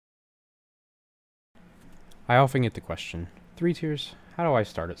I often get the question, 3 tiers, how do I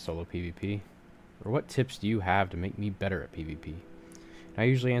start at solo PvP? Or what tips do you have to make me better at PvP? I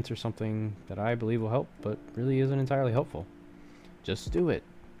usually answer something that I believe will help, but really isn't entirely helpful. Just do it.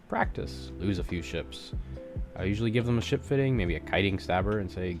 Practice. Lose a few ships. I usually give them a ship fitting, maybe a kiting stabber, and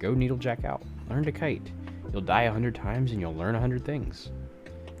say, go needlejack out. Learn to kite. You'll die 100 times and you'll learn 100 things.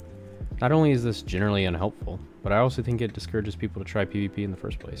 Not only is this generally unhelpful, but I also think it discourages people to try PvP in the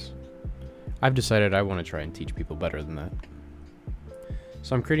first place. I've decided I want to try and teach people better than that.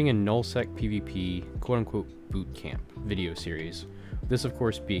 So I'm creating a nullsec PvP quote-unquote bootcamp video series, this of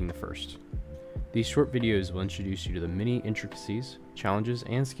course being the first. These short videos will introduce you to the many intricacies, challenges,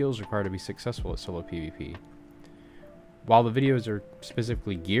 and skills required to be successful at solo PvP. While the videos are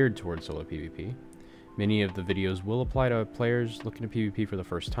specifically geared towards solo PvP, many of the videos will apply to players looking to PvP for the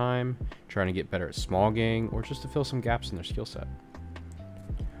first time, trying to get better at small gang, or just to fill some gaps in their skill set.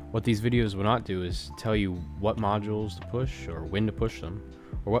 What these videos will not do is tell you what modules to push or when to push them,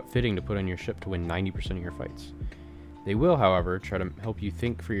 or what fitting to put on your ship to win 90% of your fights. They will, however, try to help you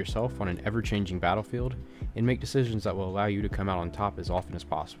think for yourself on an ever-changing battlefield and make decisions that will allow you to come out on top as often as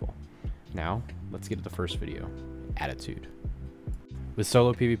possible. Now, let's get to the first video, Attitude. With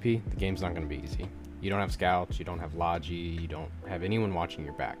solo PvP, the game's not going to be easy. You don't have scouts, you don't have logi, you don't have anyone watching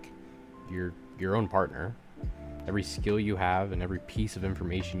your back. You're your own partner. Every skill you have and every piece of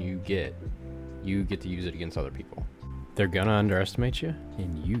information you get to use it against other people. They're gonna underestimate you,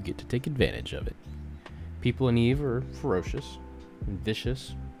 and you get to take advantage of it. People in EVE are ferocious,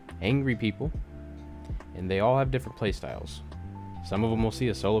 vicious, angry people, and they all have different playstyles. Some of them will see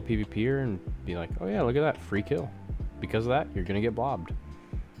a solo PvPer and be like, oh yeah, look at that, free kill. Because of that, you're gonna get blobbed.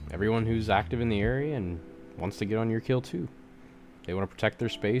 Everyone who's active in the area and wants to get on your kill too. They want to protect their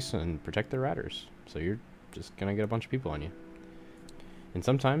space and protect their ratters, so you're just gonna get a bunch of people on you. And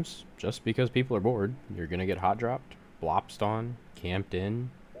sometimes, just because people are bored, you're gonna get hot dropped, blopsed on, camped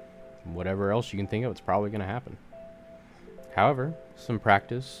in, whatever else you can think of, it's probably gonna happen. However, some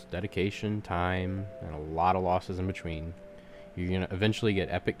practice, dedication, time, and a lot of losses in between, you're gonna eventually get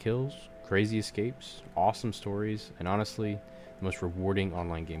epic kills, crazy escapes, awesome stories, and honestly, the most rewarding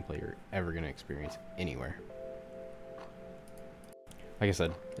online gameplay you're ever gonna experience anywhere. Like I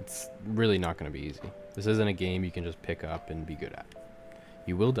said, it's really not going to be easy. This isn't a game you can just pick up and be good at.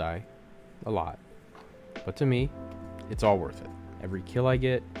 You will die, a lot, but to me, it's all worth it. Every kill I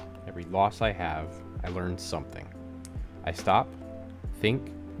get, every loss I have, I learn something. I stop,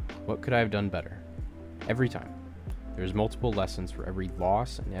 think, what could I have done better? Every time. There's multiple lessons for every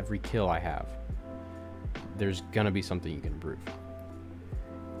loss and every kill I have. There's going to be something you can improve.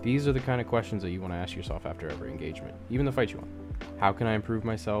 These are the kind of questions that you want to ask yourself after every engagement, even the fight you want. How can I improve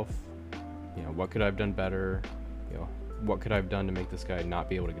myself? What could I have done better? What could I have done to make this guy not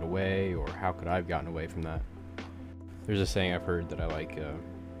be able to get away? Or how could I have gotten away from that? There's a saying I've heard that I like,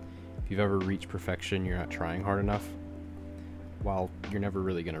 if you've ever reached perfection, you're not trying hard enough. While you're never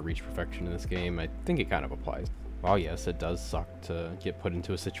really going to reach perfection in this game, I think it kind of applies. While yes, it does suck to get put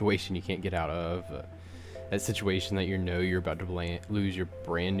into a situation you can't get out of, that situation that you're about to lose your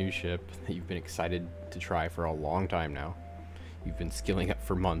brand new ship that you've been excited to try for a long time now. You've been skilling up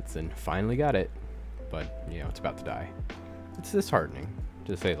for months and finally got it, but it's about to die. It's disheartening,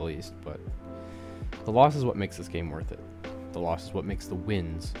 to say the least, but the loss is what makes this game worth it. The loss is what makes the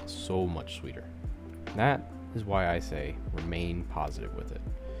wins so much sweeter. That is why I say remain positive with it.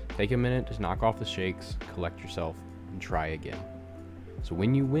 Take a minute to knock off the shakes, collect yourself, and try again. So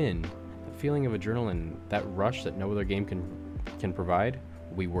when you win, the feeling of adrenaline, that rush that no other game can provide,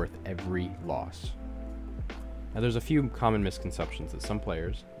 will be worth every loss. Now there's a few common misconceptions that some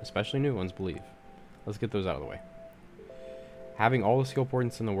players, especially new ones, believe. Let's get those out of the way. Having all the skill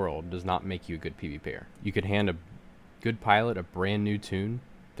points in the world does not make you a good PvPer. You could hand a good pilot a brand new tune,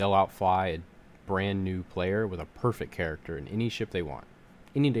 they'll outfly a brand new player with a perfect character in any ship they want,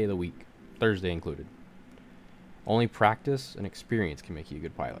 any day of the week, Thursday included. Only practice and experience can make you a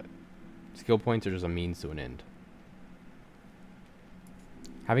good pilot. Skill points are just a means to an end.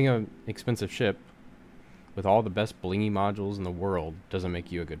 Having an expensive ship with all the best blingy modules in the world doesn't make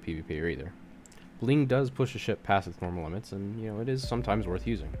you a good PvPer either. Bling does push a ship past its normal limits, and it is sometimes worth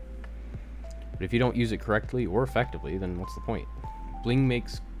using. But if you don't use it correctly or effectively, then what's the point? Bling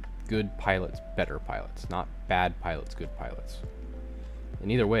makes good pilots better pilots, not bad pilots good pilots.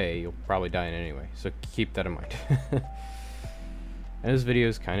 And either way, you'll probably die in it anyway, so keep that in mind. And this video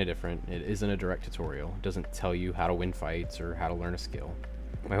is kind of different. It isn't a direct tutorial. It doesn't tell you how to win fights or how to learn a skill.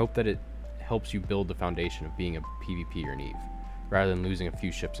 I hope that it helps you build the foundation of being a PvPer in EVE, rather than losing a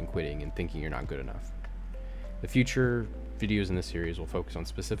few ships and quitting and thinking you're not good enough. The future videos in this series will focus on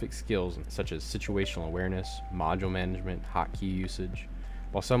specific skills such as situational awareness, module management, hotkey usage,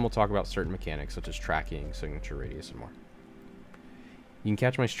 while some will talk about certain mechanics such as tracking, signature radius, and more. You can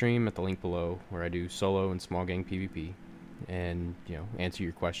catch my stream at the link below where I do solo and small gang PvP and, answer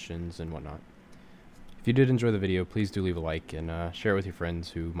your questions and whatnot. If you did enjoy the video, please do leave a like and share it with your friends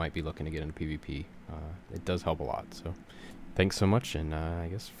who might be looking to get into PvP. It does help a lot, so thanks so much, and I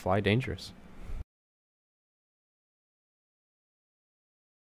guess fly dangerous.